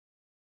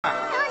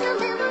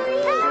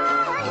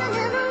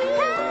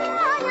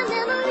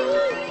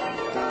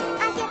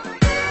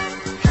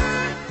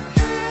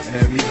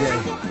every day,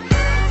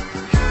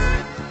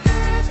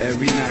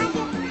 every night,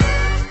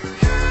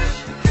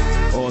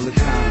 all the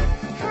time.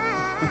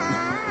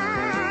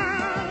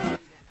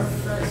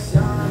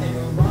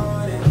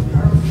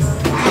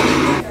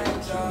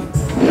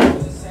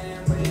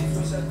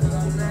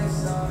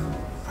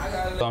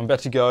 So I'm about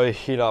to go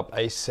hit up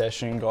a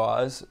session,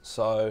 guys.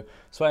 So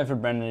just waiting for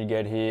Brendan to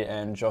get here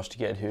and Josh to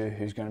get here,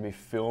 who's going to be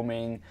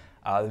filming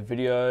the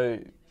video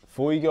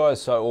for you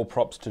guys. So all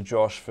props to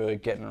Josh for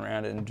getting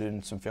around and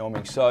doing some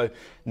filming. So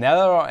now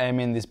that I am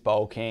in this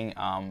bulking,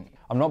 I'm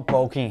not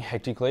bulking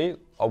hectically.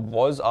 I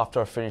was after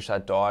I finished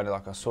that diet,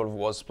 like I sort of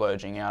was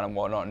splurging out and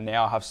whatnot.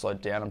 Now I have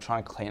slowed down. I'm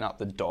trying to clean up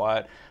the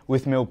diet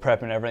with meal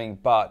prep and everything,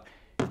 but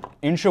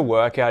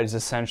intra-workout is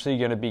essentially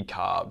going to be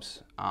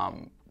carbs.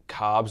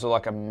 Carbs are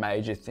like a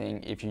major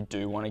thing if you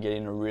do want to get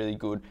in a really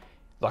good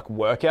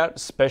workout,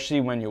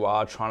 especially when you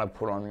are trying to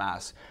put on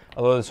mass.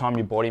 A lot of the time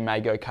your body may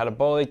go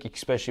catabolic,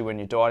 especially when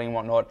you're dieting and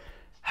whatnot.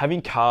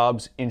 Having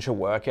carbs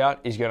intra-workout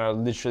is going to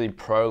literally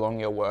prolong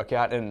your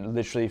workout and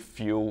literally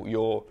fuel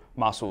your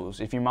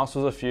muscles. If your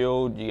muscles are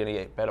fueled, you're going to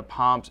get better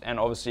pumps, and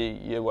obviously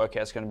your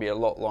workout's going to be a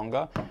lot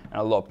longer and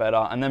a lot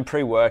better. And then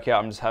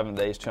pre-workout, I'm just having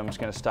these two. I'm just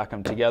going to stack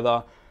them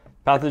together.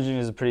 Pathogen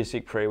is a pretty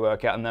sick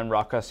pre-workout, and then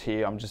Ruckus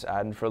here I'm just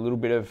adding for a little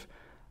bit of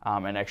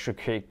an extra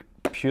kick,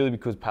 purely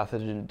because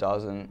Pathogen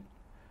doesn't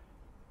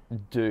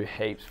do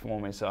heaps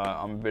for me. So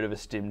I'm a bit of a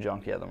stim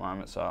junkie at the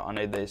moment, so I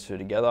need these two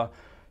together.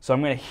 So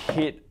I'm going to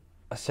hit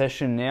a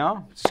session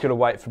now. Just got to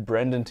wait for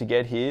Brendan to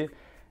get here,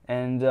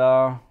 and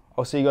I'll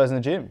see you guys in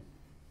the gym.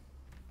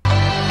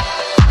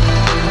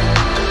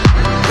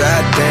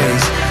 Bad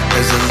days,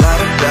 there's a lot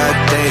of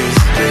bad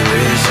days.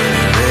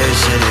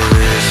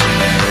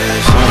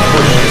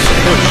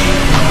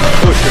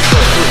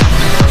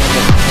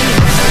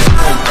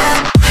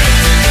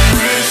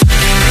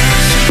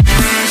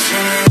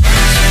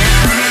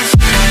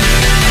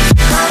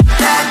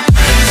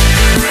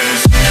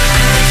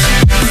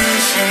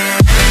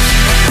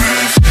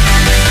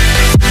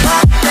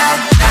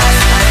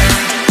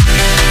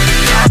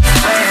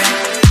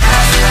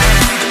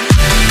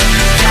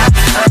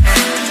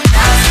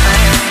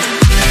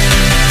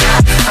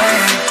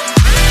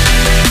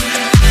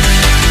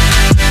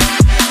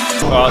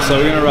 Alright, so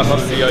we're going to wrap up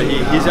the video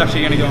here. He's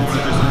actually going to go on and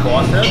do some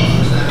biceps.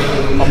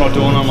 I'm not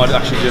doing them, I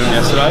actually did them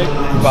yesterday.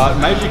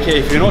 But major key,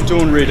 if you're not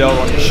doing rear delt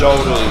on your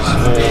shoulders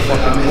or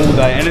fucking all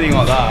day, anything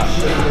like that,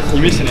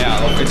 you're missing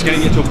out. Like, it's going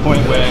to get to a point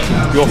where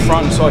your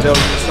front and side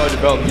delt is so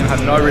developed, you're going to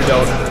have no rear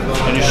delt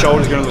and your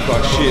shoulder's going to look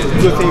like shit.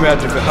 The good thing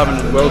about having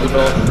a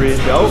well-developed rear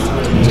delt,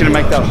 it's going to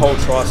make that whole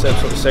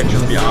triceps or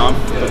section of your arm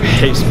look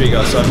heaps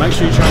bigger. So make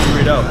sure you train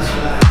your rear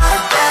delts.